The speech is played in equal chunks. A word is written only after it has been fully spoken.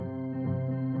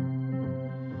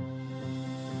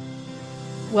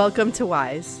Welcome to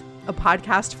Wise, a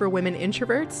podcast for women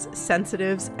introverts,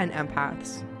 sensitives, and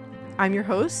empaths. I'm your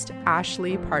host,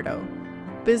 Ashley Pardo,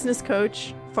 business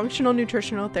coach, functional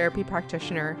nutritional therapy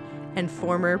practitioner, and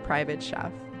former private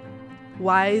chef.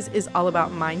 Wise is all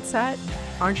about mindset,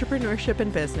 entrepreneurship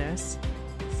and business,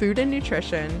 food and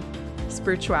nutrition,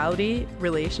 spirituality,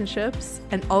 relationships,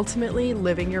 and ultimately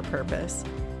living your purpose,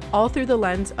 all through the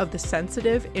lens of the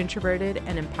sensitive, introverted,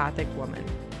 and empathic woman.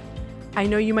 I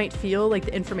know you might feel like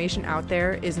the information out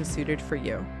there isn't suited for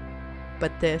you,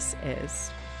 but this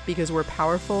is, because we're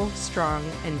powerful, strong,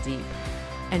 and deep,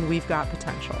 and we've got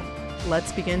potential.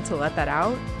 Let's begin to let that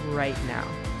out right now.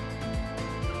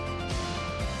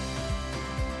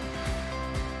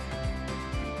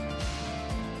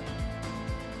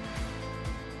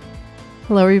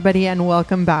 Hello, everybody, and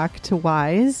welcome back to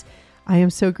Wise. I am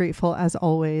so grateful, as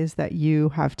always, that you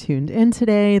have tuned in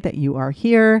today, that you are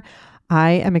here.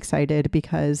 I am excited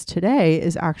because today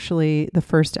is actually the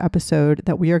first episode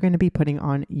that we are going to be putting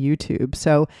on YouTube.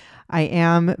 So I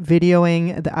am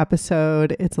videoing the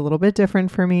episode. It's a little bit different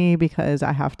for me because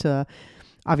I have to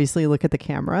obviously look at the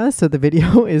camera, so the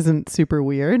video isn't super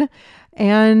weird.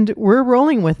 And we're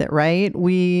rolling with it, right?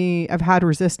 We have had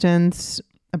resistance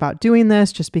about doing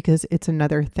this just because it's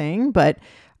another thing, but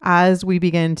as we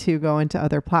begin to go into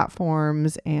other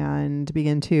platforms and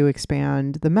begin to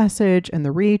expand the message and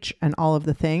the reach and all of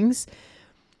the things,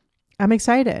 I'm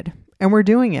excited and we're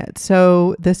doing it.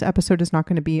 So this episode is not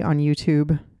going to be on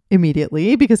YouTube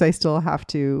immediately because I still have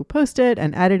to post it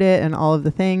and edit it and all of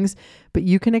the things, but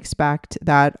you can expect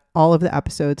that all of the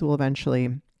episodes will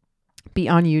eventually be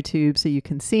on YouTube so you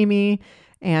can see me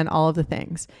and all of the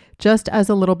things. Just as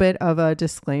a little bit of a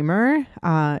disclaimer,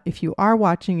 if you are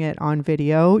watching it on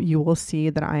video, you will see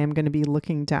that I am going to be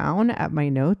looking down at my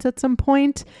notes at some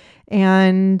point,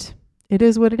 and it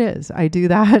is what it is. I do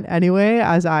that anyway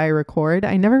as I record.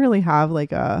 I never really have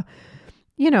like a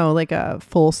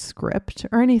full script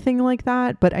or anything like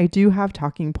that, but I do have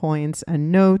talking points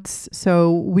and notes,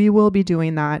 so we will be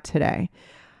doing that today.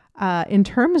 In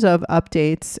terms of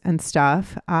updates and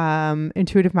stuff,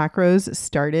 Intuitive Macros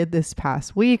started this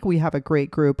past week. We have a great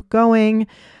group going.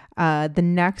 The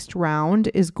next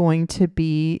round is going to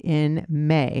be in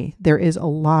May. There is a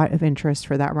lot of interest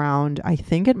for that round. I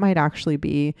think it might actually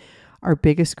be our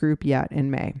biggest group yet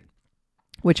in May,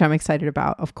 which I'm excited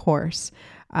about, of course.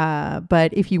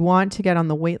 But if you want to get on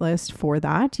the wait list for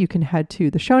that, you can head to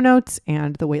the show notes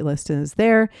and the wait list is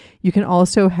there. You can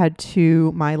also head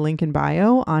to my link in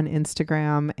bio on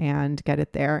Instagram and get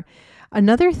it there.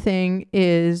 Another thing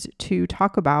is to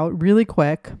talk about really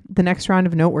quick the next round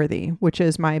of Noteworthy, which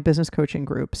is my business coaching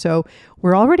group. So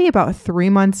we're already about 3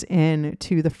 months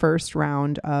into the first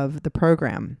round of the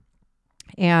program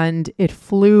and it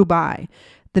flew by.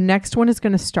 The next one is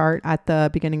going to start at the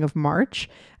beginning of March.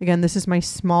 Again, this is my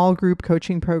small group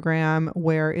coaching program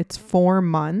where it's 4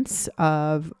 months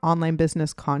of online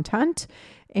business content.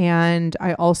 And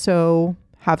I also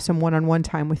have some one-on-one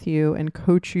time with you and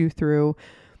coach you through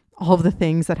all of the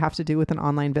things that have to do with an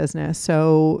online business.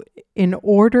 So in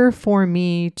order for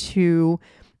me to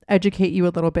educate you a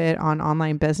little bit on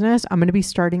online business, I'm going to be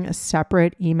starting a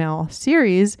separate email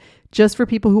series just for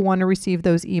people who want to receive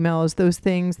those emails. Those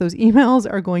emails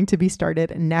are going to be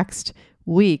started next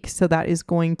week. So that is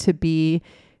going to be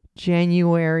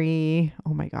January,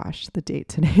 oh my gosh, the date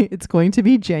today. It's going to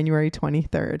be January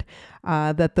 23rd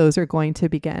that those are going to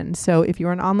begin. So if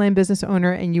you're an online business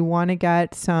owner and you want to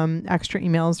get some extra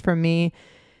emails from me,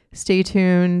 stay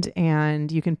tuned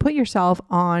and you can put yourself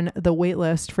on the wait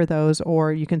list for those,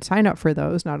 or you can sign up for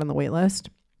those, not on the wait list.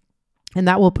 And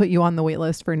that will put you on the wait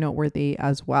list for Noteworthy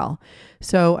as well.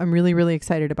 So I'm really, really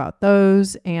excited about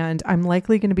those. And I'm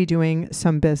likely going to be doing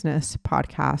some business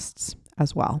podcasts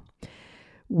as well.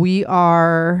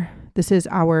 This is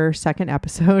our second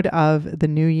episode of the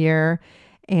new year.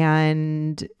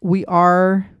 And we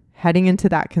are heading into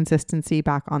that consistency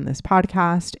back on this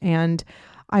podcast. And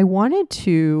I wanted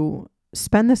to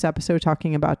spend this episode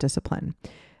talking about discipline,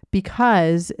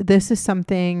 because this is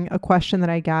a question that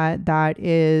I get that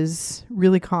is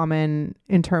really common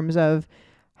in terms of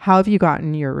how have you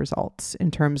gotten your results,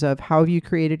 in terms of how have you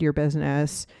created your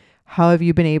business, how have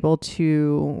you been able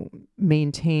to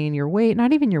maintain your weight,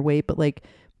 not even your weight, but like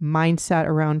mindset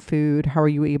around food, how are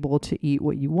you able to eat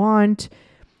what you want,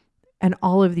 and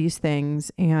all of these things.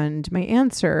 And my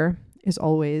answer is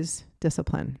always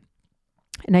discipline.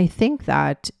 And I think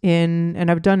that and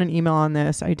I've done an email on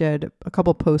this, I did a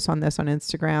couple posts on this on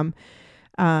Instagram.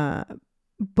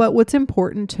 But what's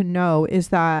important to know is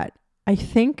that I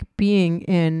think being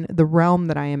in the realm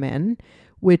that I am in,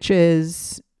 which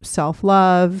is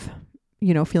self-love,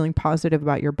 feeling positive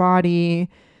about your body,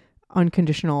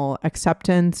 unconditional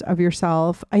acceptance of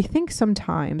yourself. I think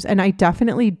sometimes, and I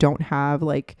definitely don't have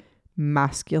like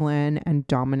masculine and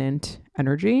dominant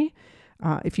energy.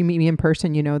 If you meet me in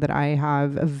person, you know that I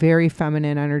have a very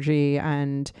feminine energy.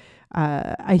 And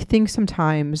I think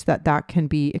sometimes that can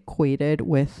be equated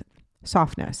with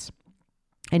softness.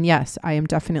 And yes, I am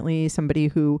definitely somebody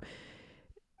who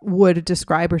would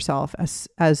describe herself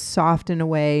as soft in a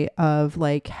way of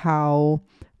like how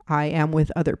I am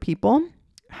with other people,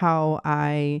 how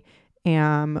I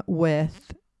am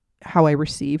with how I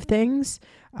receive things.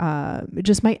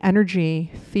 Just my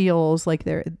energy feels like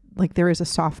there is a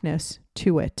softness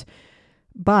to it.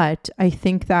 But I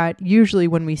think that usually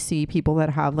when we see people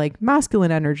that have like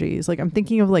masculine energies, like I'm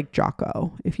thinking of like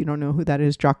Jocko, if you don't know who that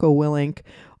is, Jocko Willink,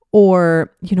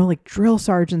 or, like drill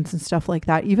sergeants and stuff like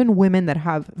that, even women that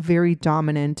have very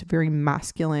dominant, very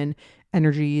masculine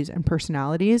energies and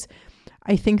personalities.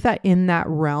 I think that in that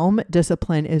realm,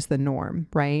 discipline is the norm,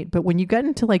 right? But when you get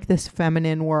into like this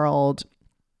feminine world,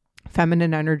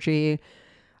 feminine energy,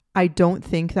 I don't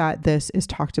think that this is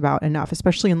talked about enough,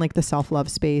 especially in like the self-love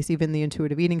space, even the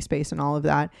intuitive eating space and all of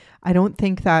that. I don't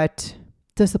think that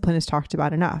discipline is talked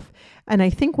about enough. And I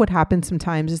think what happens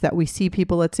sometimes is that we see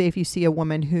people, let's say if you see a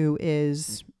woman who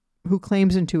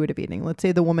claims intuitive eating, let's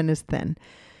say the woman is thin,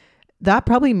 that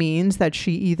probably means that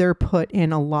she either put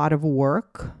in a lot of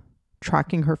work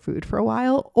tracking her food for a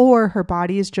while, or her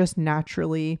body is just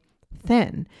naturally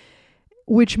thin,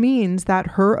 which means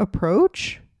that her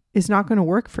approach is not going to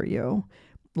work for you,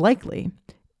 likely.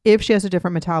 If she has a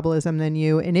different metabolism than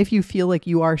you, and if you feel like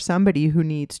you are somebody who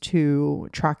needs to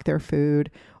track their food,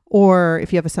 or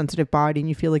if you have a sensitive body and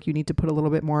you feel like you need to put a little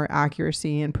bit more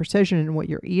accuracy and precision in what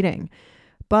you're eating.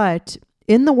 But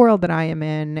in the world that I am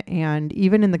in, and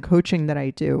even in the coaching that I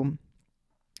do,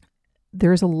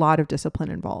 there's a lot of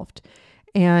discipline involved.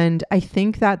 And I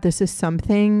think that this is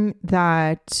something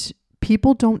that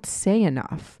people don't say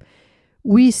enough.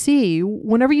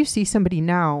 Whenever you see somebody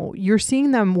now, you're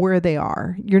seeing them where they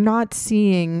are. You're not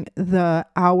seeing the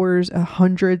hours,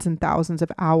 hundreds and thousands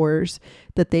of hours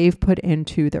that they've put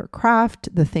into their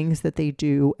craft, the things that they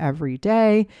do every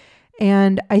day.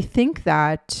 And I think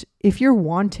that if you're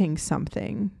wanting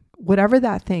something, whatever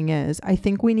that thing is, I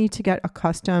think we need to get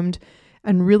accustomed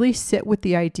and really sit with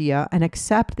the idea and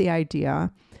accept the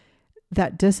idea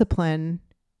that discipline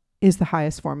is the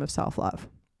highest form of self-love.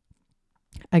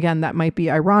 Again, that might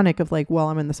be ironic of like, well,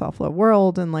 I'm in the self-love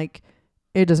world and like,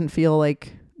 it doesn't feel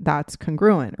like that's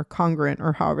congruent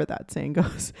or however that saying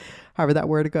goes, however that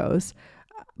word goes.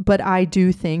 But I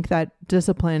do think that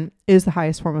discipline is the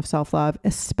highest form of self-love,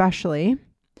 especially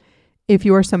if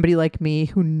you are somebody like me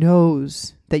who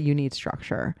knows that you need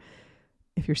structure.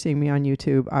 If you're seeing me on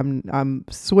YouTube, I'm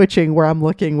switching where I'm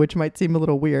looking, which might seem a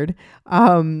little weird.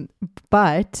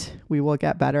 But we will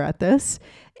get better at this.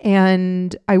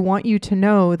 And I want you to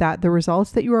know that the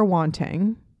results that you are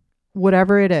wanting,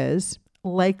 whatever it is,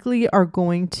 likely are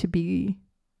going to be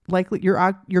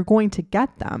you're going to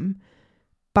get them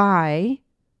by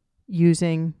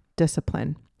using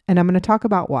discipline. And I'm going to talk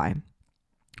about why.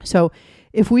 So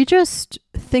if we just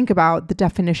think about the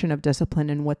definition of discipline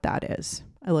and what that is,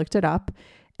 I looked it up,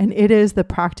 and it is the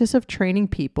practice of training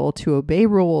people to obey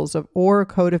rules or a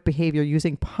code of behavior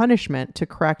using punishment to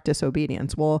correct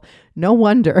disobedience. Well, no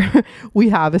wonder we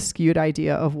have a skewed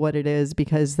idea of what it is,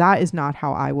 because that is not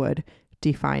how I would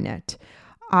define it.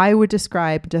 I would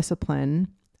describe discipline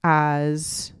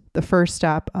as the first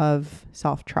step of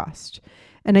self-trust.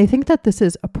 And I think that this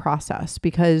is a process,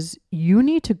 because you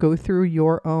need to go through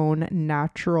your own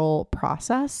natural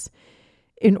process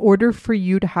in order for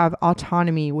you to have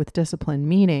autonomy with discipline,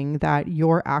 meaning that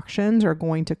your actions are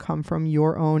going to come from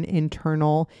your own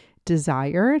internal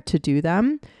desire to do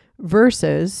them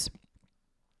versus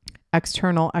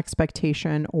external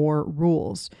expectation or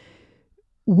rules.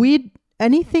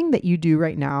 Anything that you do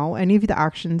right now, any of the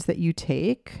actions that you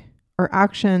take are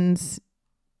actions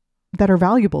that are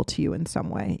valuable to you in some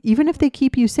way, even if they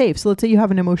keep you safe. So let's say you have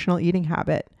an emotional eating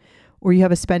habit, or you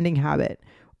have a spending habit,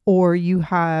 or you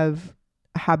have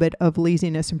a habit of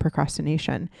laziness and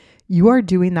procrastination. You are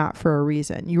doing that for a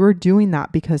reason. You are doing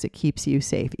that because it keeps you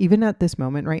safe. Even at this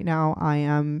moment right now, I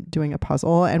am doing a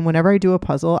puzzle. And whenever I do a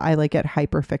puzzle, I get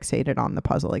hyper fixated on the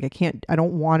puzzle. I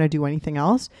don't want to do anything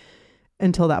else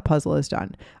until that puzzle is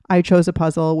done. I chose a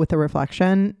puzzle with a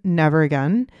reflection, never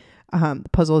again. The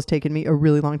puzzle has taken me a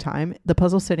really long time. The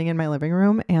puzzle's sitting in my living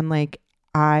room, and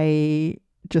I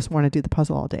just want to do the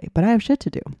puzzle all day, but I have shit to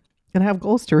do and I have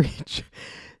goals to reach.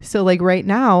 So right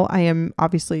now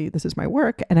this is my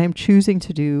work, and I'm choosing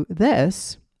to do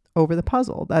this over the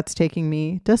puzzle. That's taking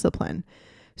me discipline.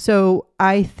 So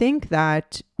I think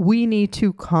that we need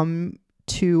to come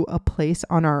to a place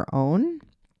on our own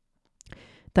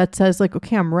that says like,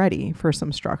 okay, I'm ready for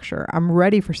some structure. I'm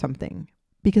ready for something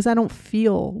because I don't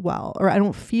feel well, or I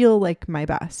don't feel like my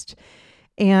best.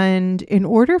 And in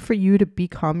order for you to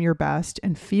become your best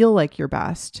and feel like your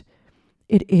best,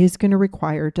 it is going to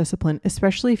require discipline,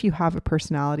 especially if you have a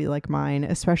personality like mine,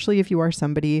 especially if you are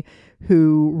somebody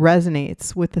who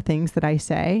resonates with the things that I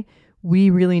say.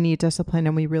 We really need discipline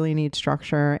and we really need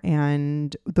structure.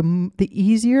 And the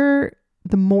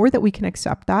more that we can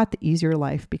accept that, the easier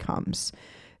life becomes.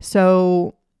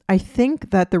 So I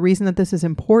think that the reason that this is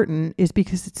important is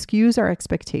because it skews our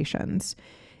expectations.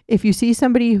 If you see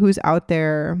somebody who's out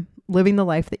there living the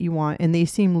life that you want and they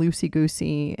seem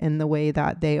loosey-goosey in the way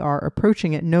that they are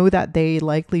approaching it, know that they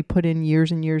likely put in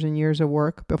years and years and years of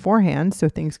work beforehand so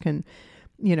things can,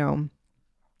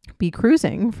 be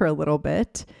cruising for a little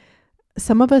bit.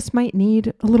 Some of us might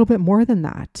need a little bit more than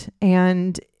that.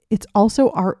 And it's also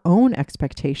our own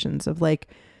expectations of like,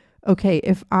 okay,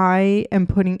 if I am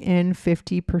putting in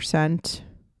 50%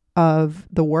 of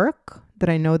the work that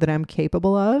I know that I'm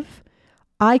capable of,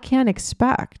 I can't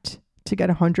expect to get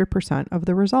 100% of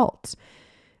the results.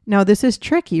 Now, this is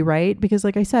tricky, right? Because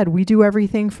like I said, we do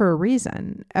everything for a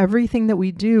reason. Everything that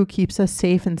we do keeps us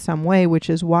safe in some way, which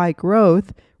is why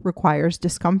growth requires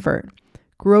discomfort.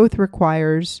 Growth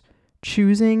requires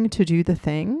choosing to do the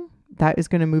thing that is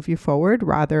going to move you forward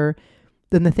rather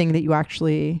than the thing that you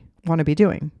actually want to be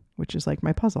doing, which is like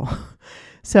my puzzle.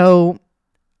 So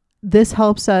this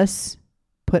helps us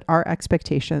put our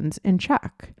expectations in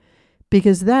check,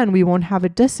 because then we won't have a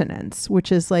dissonance,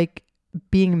 which is like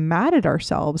being mad at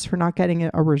ourselves for not getting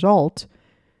a result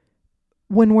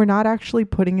when we're not actually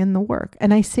putting in the work.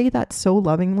 And I say that so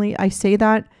lovingly. I say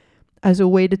that as a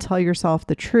way to tell yourself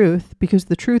the truth, because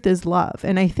the truth is love.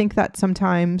 And I think that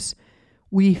sometimes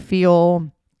we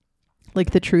feel like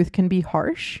the truth can be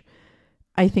harsh.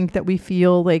 I think that we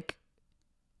feel like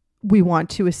we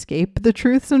want to escape the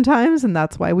truth sometimes, and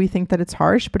that's why we think that it's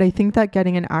harsh. But I think that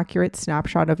getting an accurate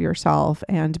snapshot of yourself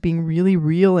and being really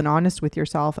real and honest with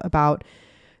yourself about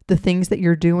the things that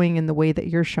you're doing and the way that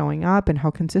you're showing up and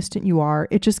how consistent you are,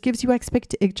 it just gives you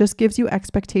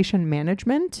expectation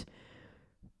management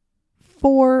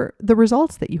for the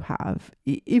results that you have.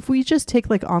 If we just take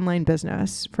like online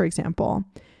business, for example,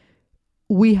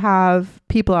 we have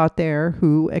people out there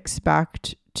who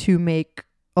expect to make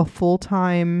a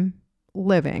full-time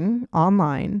living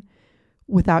online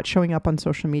without showing up on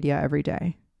social media every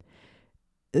day.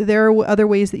 There are other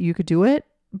ways that you could do it,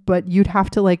 but you'd have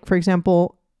to, like, for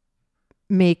example,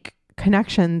 make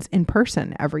connections in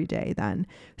person every day then.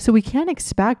 So we can't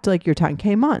expect like your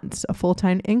 10K months, a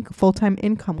full-time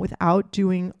income without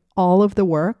doing all of the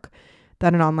work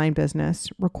that an online business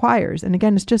requires. And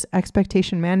again, it's just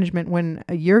expectation management. When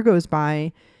a year goes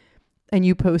by and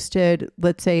you posted,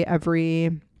 let's say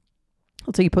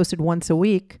you posted once a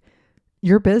week,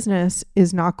 your business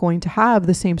is not going to have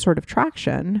the same sort of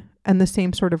traction and the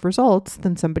same sort of results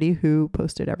than somebody who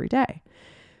posted every day.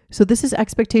 So this is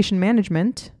expectation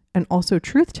management and also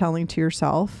truth telling to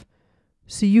yourself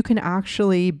so you can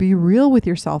actually be real with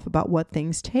yourself about what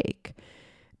things take.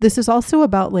 This is also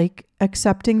about like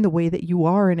accepting the way that you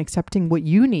are and accepting what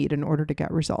you need in order to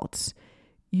get results.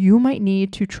 You might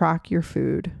need to track your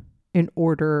food in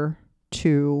order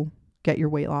to get your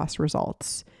weight loss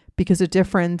results, because a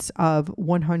difference of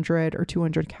 100 or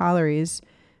 200 calories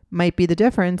might be the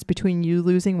difference between you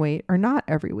losing weight or not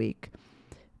every week.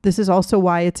 This is also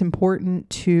why it's important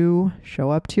to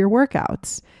show up to your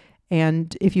workouts.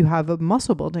 And if you have a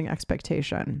muscle building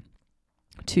expectation,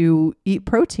 to eat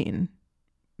protein,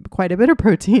 quite a bit of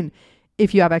protein,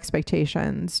 if you have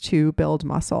expectations to build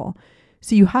muscle.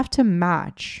 So you have to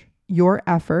match your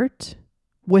effort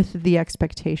with the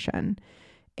expectation.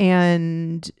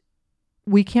 And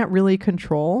we can't really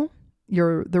control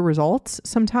the results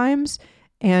sometimes.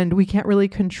 And we can't really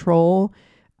control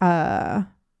the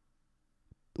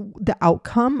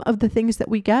outcome of the things that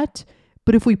we get.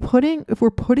 But if we're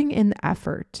putting in the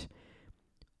effort,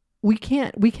 we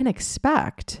can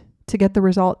expect to get the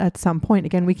result at some point.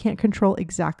 Again, we can't control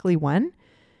exactly when,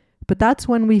 but that's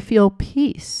when we feel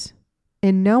peace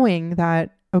in knowing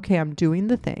that, okay, I'm doing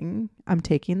the thing, I'm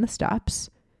taking the steps.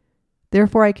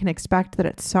 Therefore, I can expect that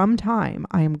at some time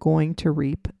I am going to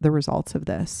reap the results of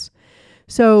this.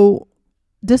 So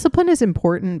discipline is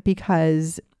important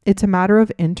because it's a matter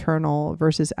of internal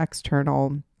versus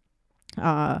external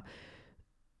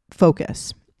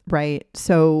focus, right?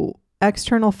 So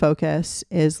external focus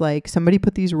is like somebody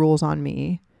put these rules on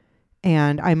me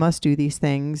and I must do these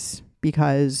things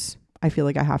because I feel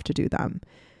like I have to do them.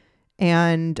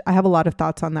 And I have a lot of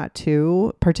thoughts on that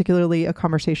too, particularly a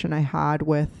conversation I had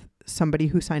with somebody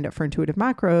who signed up for Intuitive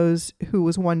Macros, who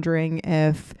was wondering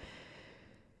if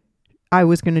I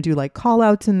was going to do like call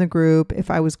outs in the group,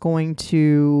 if I was going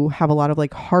to have a lot of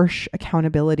like harsh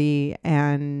accountability.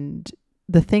 And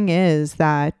the thing is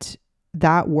that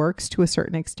works to a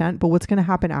certain extent, but what's going to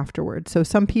happen afterwards? So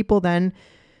some people then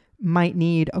might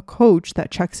need a coach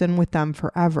that checks in with them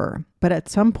forever. But at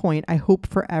some point, I hope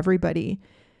for everybody,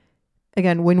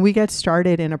 again, when we get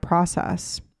started in a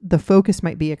process, the focus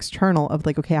might be external of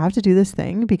like, okay, I have to do this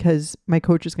thing because my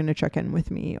coach is going to check in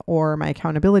with me, or my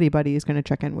accountability buddy is going to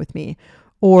check in with me,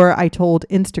 or I told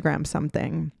Instagram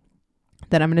something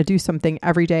that I'm going to do something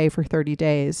every day for 30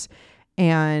 days.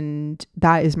 And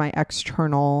that is my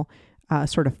external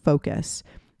sort of focus.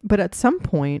 But at some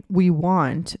point, we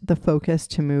want the focus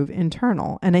to move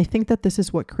internal. And I think that this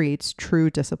is what creates true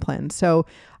discipline. So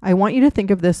I want you to think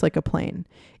of this like a plane.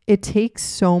 It takes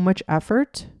so much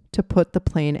effort to put the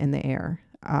plane in the air.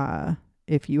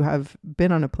 If you have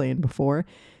been on a plane before,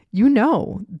 you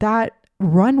know that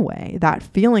runway, that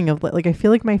feeling of like, I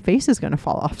feel like my face is going to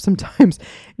fall off sometimes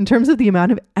in terms of the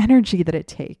amount of energy that it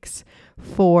takes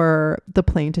for the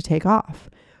plane to take off.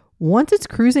 Once it's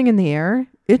cruising in the air,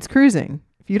 it's cruising.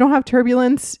 If you don't have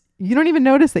turbulence, you don't even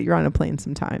notice that you're on a plane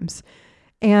sometimes.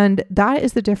 And that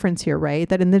is the difference here, right?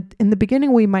 That in the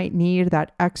beginning, we might need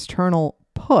that external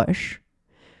push.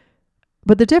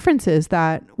 But the difference is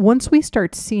that once we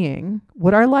start seeing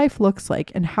what our life looks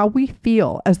like and how we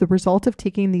feel as the result of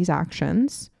taking these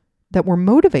actions, that we're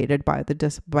motivated by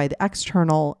the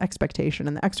external expectation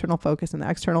and the external focus and the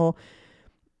external,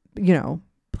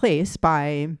 place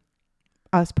by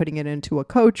us putting it into a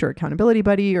coach or accountability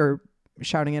buddy or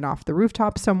shouting it off the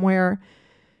rooftop somewhere,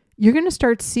 you're going to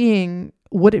start seeing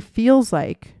what it feels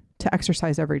like to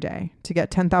exercise every day, to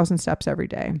get 10,000 steps every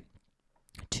day,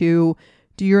 to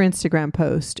do your Instagram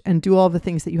post and do all the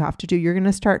things that you have to do. You're going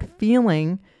to start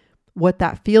feeling what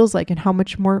that feels like and how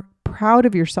much more proud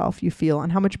of yourself you feel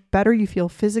and how much better you feel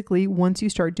physically once you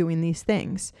start doing these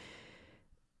things.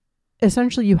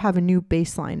 Essentially, you have a new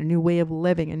baseline, a new way of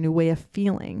living, a new way of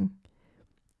feeling.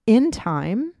 In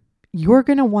time, you're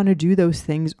going to want to do those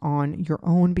things on your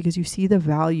own because you see the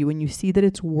value and you see that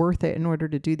it's worth it in order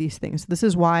to do these things. This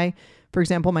is why, for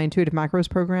example, my Intuitive Macros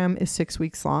program is 6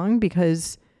 weeks long,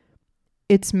 because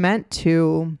it's meant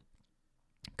to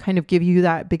kind of give you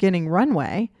that beginning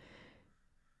runway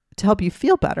to help you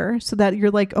feel better so that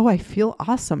you're like, oh, I feel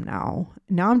awesome now.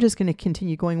 Now I'm just going to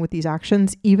continue going with these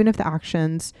actions, even if the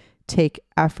actions take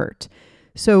effort.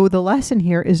 So the lesson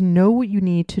here is know what you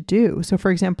need to do. So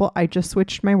for example, I just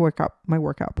switched my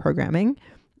workout programming,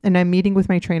 and I'm meeting with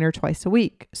my trainer twice a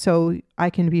week. So I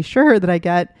can be sure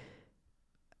that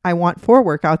I want 4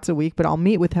 workouts a week, but I'll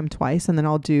meet with him twice and then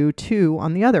I'll do 2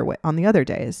 on the other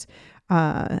days.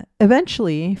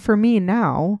 Eventually for me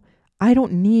now, I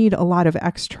don't need a lot of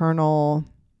external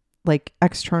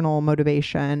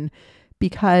motivation,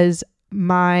 because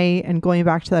and going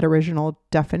back to that original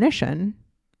definition,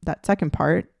 that second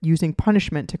part, using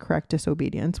punishment to correct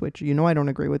disobedience, which I don't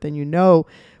agree with, and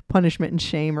punishment and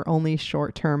shame are only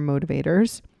short-term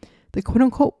motivators. The quote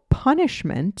unquote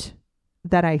punishment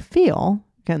that I feel,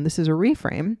 again, this is a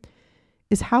reframe,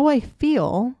 is how I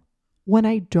feel when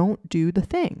I don't do the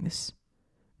things,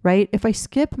 right? If I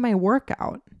skip my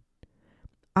workout,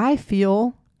 I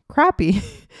feel crappy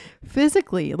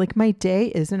physically, like my day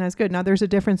isn't as good. Now there's a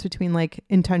difference between like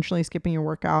intentionally skipping your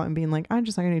workout and being like, I'm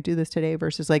just not going to do this today,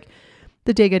 versus like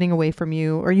the day getting away from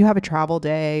you, or you have a travel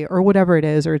day or whatever it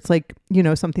is, or it's like,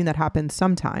 something that happens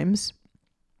sometimes.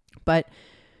 But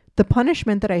the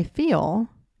punishment that I feel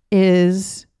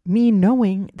is me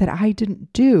knowing that I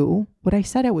didn't do what I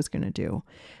said I was going to do.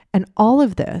 And all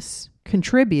of this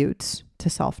contributes to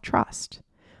self-trust.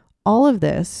 All of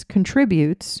this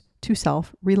contributes to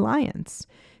self-reliance,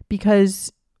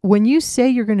 because when you say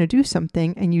you're going to do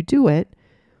something and you do it,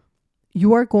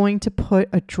 you are going to put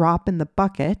a drop in the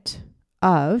bucket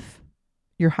of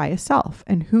your highest self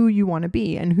and who you want to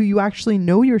be and who you actually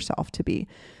know yourself to be.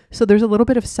 So there's a little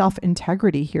bit of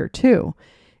self-integrity here too,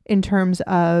 in terms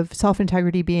of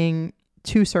self-integrity being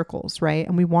 2 circles, right?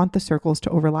 And we want the circles to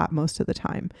overlap most of the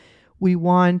time. We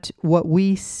want what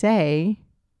we say,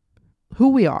 who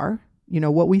we are,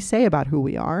 what we say about who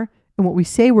we are and what we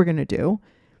say we're going to do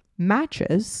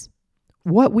matches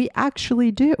what we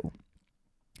actually do.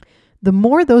 The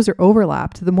more those are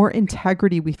overlapped, the more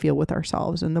integrity we feel with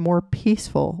ourselves and the more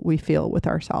peaceful we feel with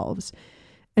ourselves.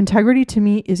 Integrity to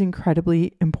me is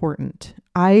incredibly important.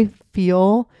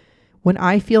 When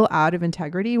I feel out of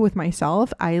integrity with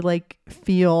myself, I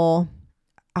feel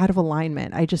out of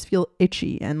alignment. I just feel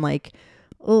itchy and like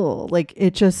oh, like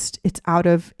it's out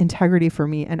of integrity for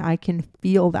me, and I can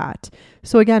feel that.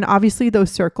 So again, obviously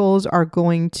those circles are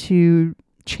going to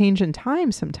change in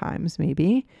time sometimes,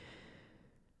 maybe.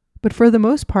 But for the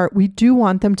most part, we do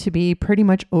want them to be pretty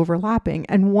much overlapping.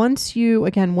 And once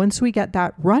we get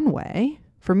that runway,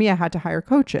 for me, I had to hire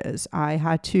coaches. I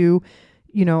had to,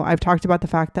 I've talked about the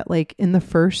fact that like in the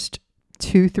first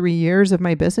 2-3 years of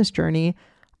my business journey,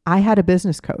 I had a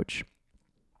business coach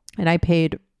and I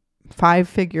paid 5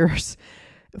 figures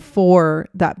for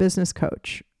that business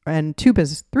coach and 3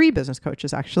 business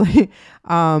coaches, actually.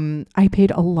 I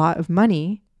paid a lot of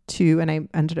money and I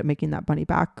ended up making that money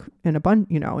back in a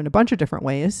bunch of different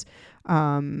ways,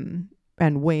 and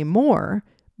way more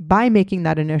by making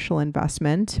that initial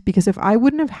investment. Because if I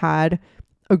wouldn't have had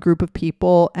a group of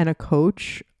people and a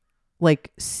coach,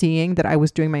 like seeing that I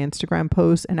was doing my Instagram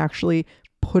posts and actually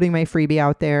putting my freebie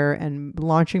out there and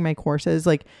launching my courses,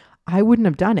 like I wouldn't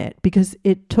have done it, because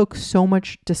it took so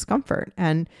much discomfort.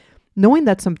 And knowing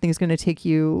that something is going to take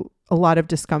you a lot of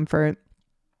discomfort,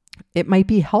 it might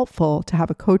be helpful to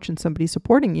have a coach and somebody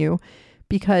supporting you,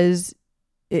 because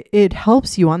it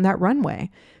helps you on that runway.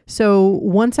 So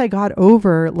once I got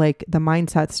over like the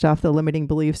mindset stuff, the limiting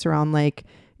beliefs around like,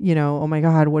 oh my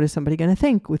God, what is somebody going to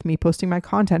think with me posting my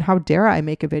content? How dare I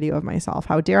make a video of myself?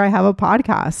 How dare I have a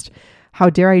podcast? How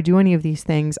dare I do any of these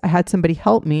things? I had somebody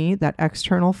help me, that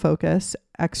external focus,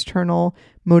 external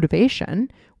motivation.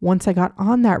 Once I got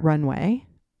on that runway,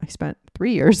 I spent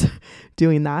 3 years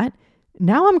doing that.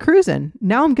 Now I'm cruising.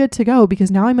 Now I'm good to go, because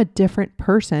now I'm a different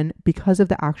person because of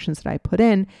the actions that I put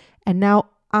in. And now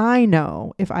I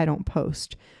know if I don't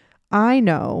post, I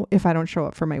know if I don't show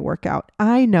up for my workout,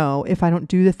 I know if I don't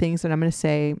do the things that I'm going to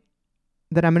say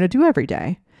that I'm going to do every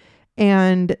day.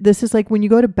 And this is like when you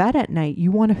go to bed at night,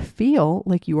 you want to feel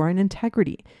like you are in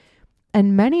integrity.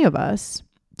 And many of us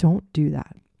don't do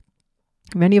that.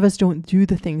 Many of us don't do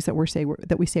the things that we say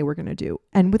we're going to do.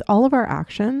 And with all of our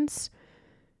actions,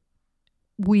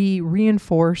 we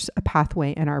reinforce a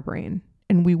pathway in our brain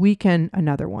and we weaken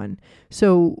another one.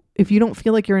 So if you don't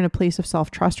feel like you're in a place of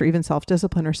self-trust or even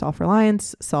self-discipline or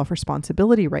self-reliance,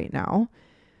 self-responsibility right now,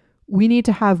 we need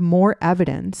to have more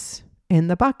evidence in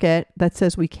the bucket that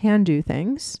says we can do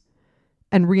things,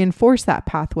 and reinforce that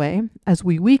pathway as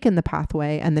we weaken the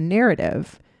pathway and the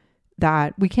narrative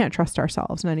that we can't trust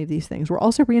ourselves in any of these things. We're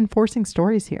also reinforcing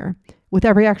stories here. With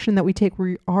every action that we take,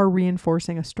 we are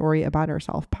reinforcing a story about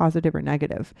ourselves, positive or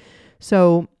negative.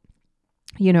 So,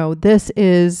 this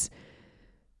is,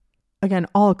 again,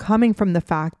 all coming from the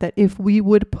fact that if we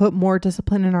would put more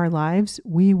discipline in our lives,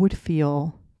 we would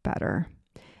feel better.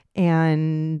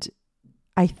 And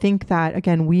I think that,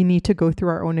 again, we need to go through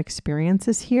our own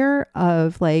experiences here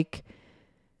of like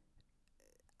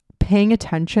paying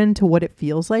attention to what it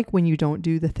feels like when you don't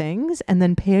do the things, and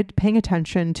then paying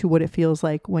attention to what it feels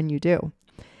like when you do.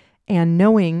 And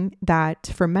knowing that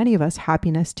for many of us,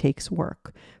 happiness takes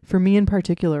work. For me in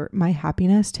particular, my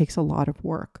happiness takes a lot of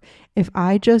work. If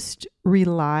I just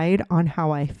relied on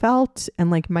how I felt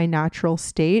and like my natural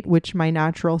state, which my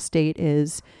natural state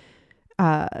is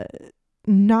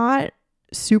not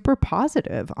super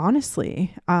positive,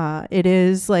 honestly. It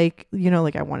is like,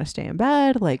 like I want to stay in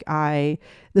bed.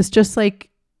 This just like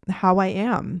how I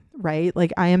am, right?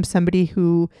 Like I am somebody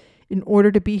who, in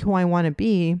order to be who I want to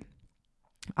be,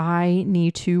 I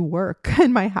need to work,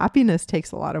 and my happiness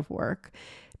takes a lot of work,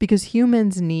 because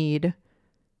humans need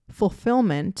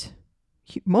fulfillment.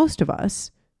 Most of us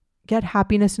get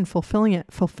happiness and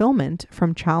fulfillment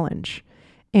from challenge,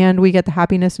 and we get the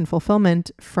happiness and fulfillment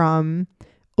from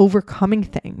overcoming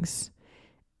things.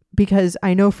 Because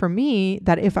I know for me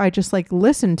that if I just like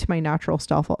listen to my natural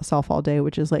self all day,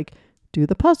 which is like do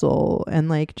the puzzle and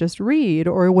like just read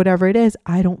or whatever it is,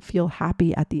 I don't feel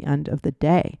happy at the end of the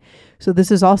day. So this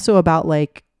is also about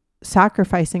like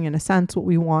sacrificing, in a sense, what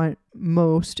we want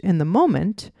most in the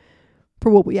moment for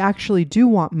what we actually do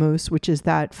want most, which is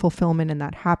that fulfillment and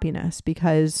that happiness.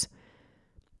 Because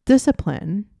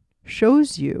discipline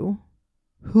shows you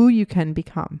who you can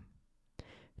become.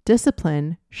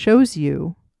 Discipline shows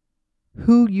you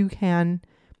who you can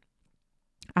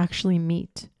actually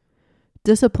meet.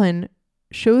 Discipline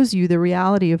shows you the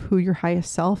reality of who your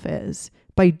highest self is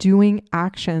by doing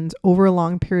actions over a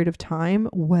long period of time,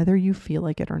 whether you feel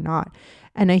like it or not.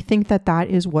 And I think that that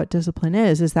is what discipline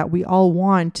is that we all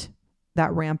want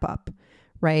that ramp up,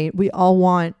 right? We all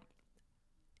want,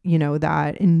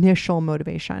 that initial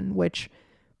motivation, which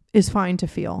is fine to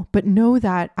feel, but know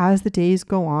that as the days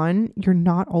go on, you're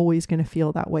not always going to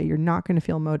feel that way. You're not going to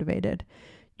feel motivated.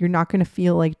 You're not going to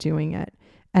feel like doing it.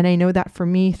 And I know that for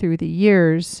me through the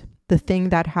years, the thing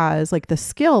that has like the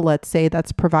skill, let's say,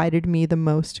 that's provided me the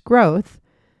most growth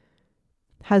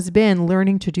has been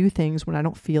learning to do things when I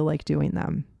don't feel like doing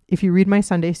them. If you read my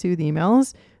Sunday Soothe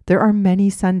emails, there are many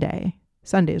Sundays,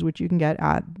 which you can get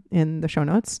in the show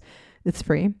notes. It's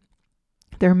free.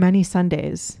 There are many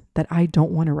Sundays that I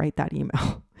don't want to write that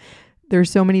email. There's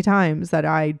so many times that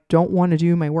I don't want to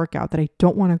do my workout, that I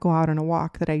don't want to go out on a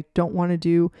walk, that I don't want to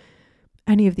do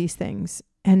any of these things.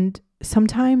 And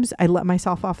sometimes I let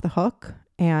myself off the hook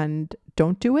and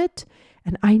don't do it.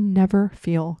 And I never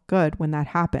feel good when that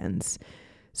happens.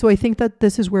 So I think that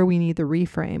this is where we need the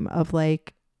reframe of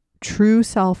like, true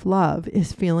self-love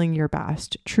is feeling your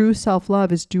best. True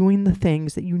self-love is doing the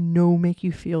things that you know make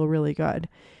you feel really good.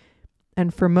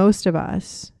 And for most of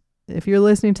us, if you're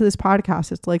listening to this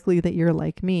podcast, it's likely that you're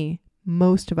like me.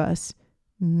 Most of us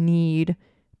need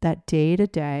that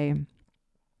day-to-day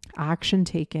action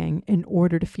taking in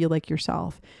order to feel like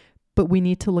yourself. But we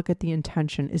need to look at the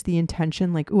intention. Is the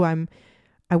intention like,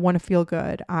 I want to feel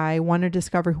good. I want to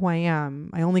discover who I am.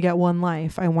 I only get one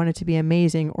life. I want it to be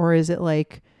amazing. Or is it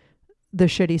like the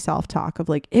shitty self-talk of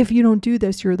like, if you don't do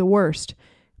this, you're the worst?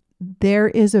 There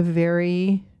is a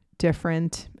very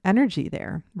different energy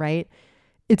there, right?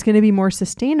 It's going to be more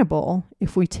sustainable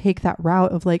if we take that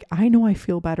route of like, I know I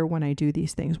feel better when I do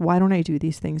these things. Why don't I do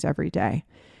these things every day?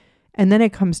 And then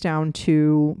it comes down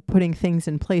to putting things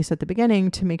in place at the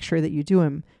beginning to make sure that you do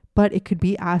them. But it could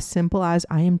be as simple as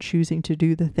I am choosing to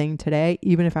do the thing today,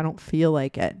 even if I don't feel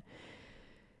like it.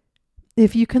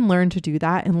 If you can learn to do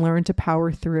that and learn to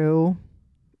power through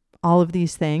all of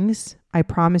these things, I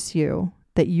promise you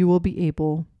that you will be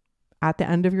able, at the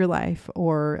end of your life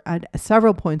or at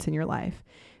several points in your life,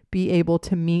 be able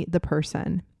to meet the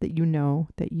person that you know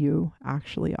that you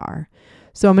actually are.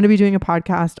 So I'm going to be doing a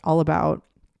podcast all about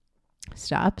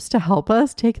steps to help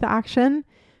us take the action.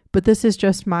 But this is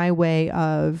just my way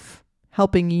of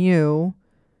helping you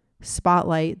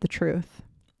spotlight the truth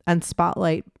and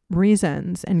spotlight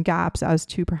reasons and gaps as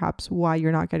to perhaps why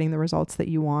you're not getting the results that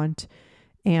you want,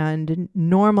 and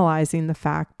normalizing the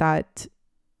fact that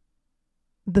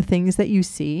the things that you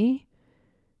see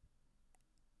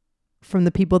from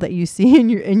the people that you see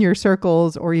in your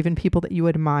circles, or even people that you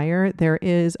admire, there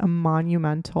is a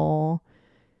monumental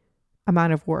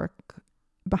amount of work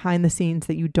behind the scenes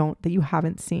that you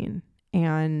haven't seen.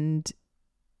 And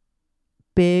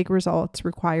big results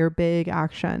require big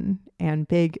action and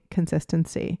big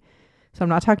consistency. So I'm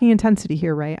not talking intensity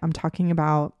here, right? I'm talking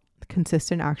about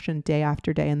consistent action day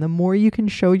after day. And the more you can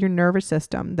show your nervous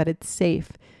system that it's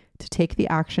safe to take the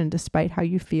action despite how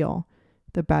you feel,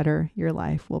 the better your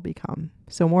life will become.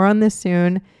 So more on this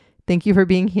soon. Thank you for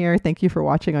being here. Thank you for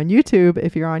watching on YouTube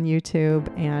if you're on YouTube.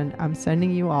 And I'm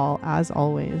sending you all, as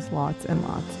always, lots and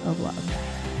lots of love.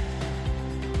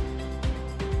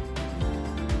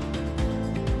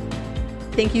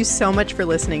 Thank you so much for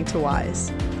listening to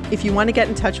Wise. If you want to get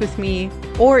in touch with me,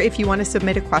 or if you want to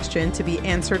submit a question to be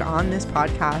answered on this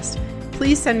podcast,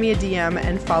 please send me a DM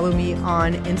and follow me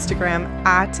on Instagram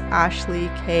at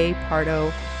Ashley K.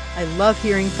 Pardo. I love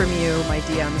hearing from you. My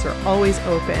DMs are always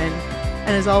open.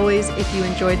 And as always, if you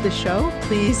enjoyed the show,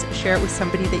 please share it with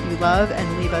somebody that you love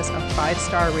and leave us a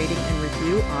 5-star rating and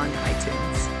review on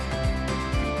iTunes.